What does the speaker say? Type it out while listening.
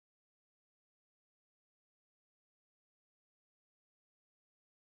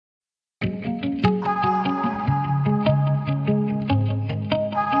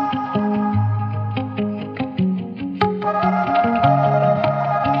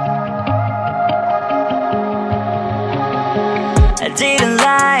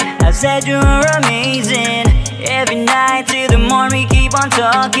said you were amazing. Every night till the morning we keep on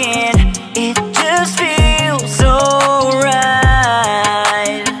talking. It just feels so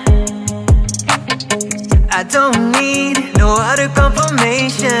right. I don't need no other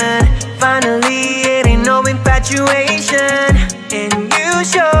confirmation. Finally it ain't no infatuation. And you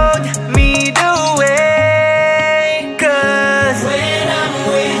showed me the way. Cause when I'm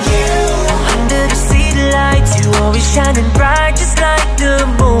with you, under the city lights, you always shining bright just like the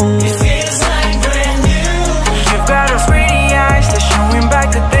moon. it feels like brand new. You've got those pretty eyes, they're showing back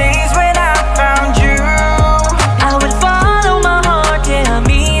the days when I found you. I would follow my heart, yeah I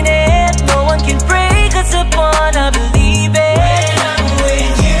mean it. No one can break us apart, I believe it. When I'm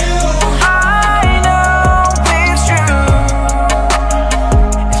with you, I know it's true.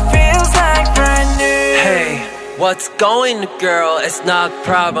 It feels like brand new. Hey, what's going on, girl? It's not a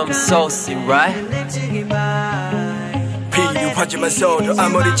problem, so see, right? 필요하지만서도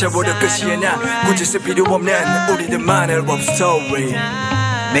아무리 잡아도 끝이 나 굳이 쓸 필요 없는 우리들만의 love story.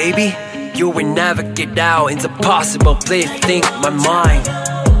 Maybe you will never get out. It's impossible, please think my mind.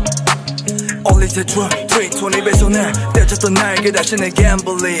 Only the truth, 320배속 날 떼졌던 날개 다시 내 can't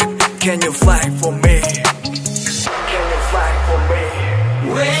believe. Can you fly for me? Can you fly for me?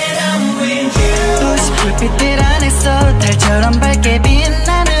 when I'm with you, 도시 불빛들 안에서 달처럼 밝게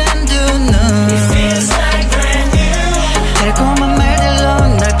빛나는 두 눈. it feels like brand new. 달콤한 말들로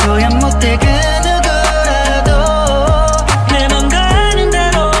널 표현 못해 그 누구라도 내 맘 가는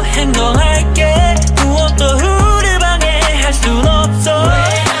대로 행동할게. 무엇도 우릴 방해할 순 없어.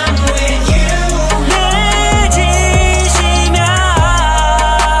 When I'm with you, 내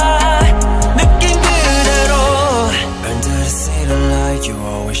진심이야 느낌 그대로. Under the city light, you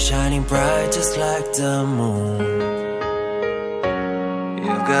always shining bright just like the moon.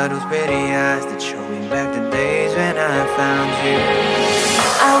 You've got those pretty eyes that show me back the days when I found you.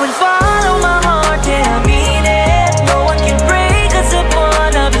 I would follow my heart, yeah I mean it. No one can break us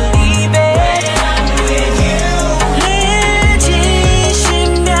apart, I believe it. when I'm with you, 내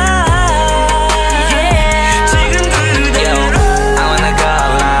진심이야 지금 그대로. I wanna go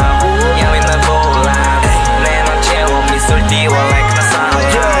loud, yeah we never fall out. 내 맘 채워 미소 띄워 like a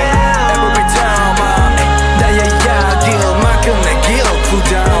sunlight. Every time 나의 이야기만큼 내 길 cool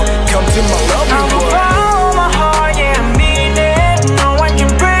down. Come to my lovely world. Follow my heart, yeah I mean it. No one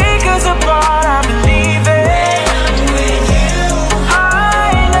can break us apart, I believe it. when I'm with you,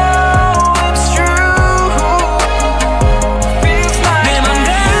 I know it's true. Feels like 내 맘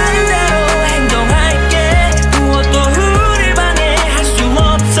가는 대로 행동할게. 무엇도 우릴 방해할 수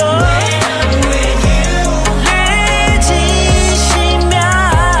없어. when I'm with you, 내 진심이야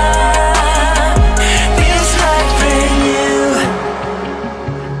Feels like brand new.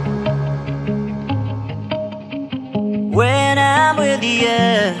 when I'm with you.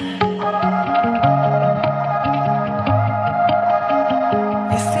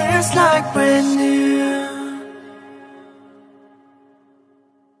 it feels like brand new.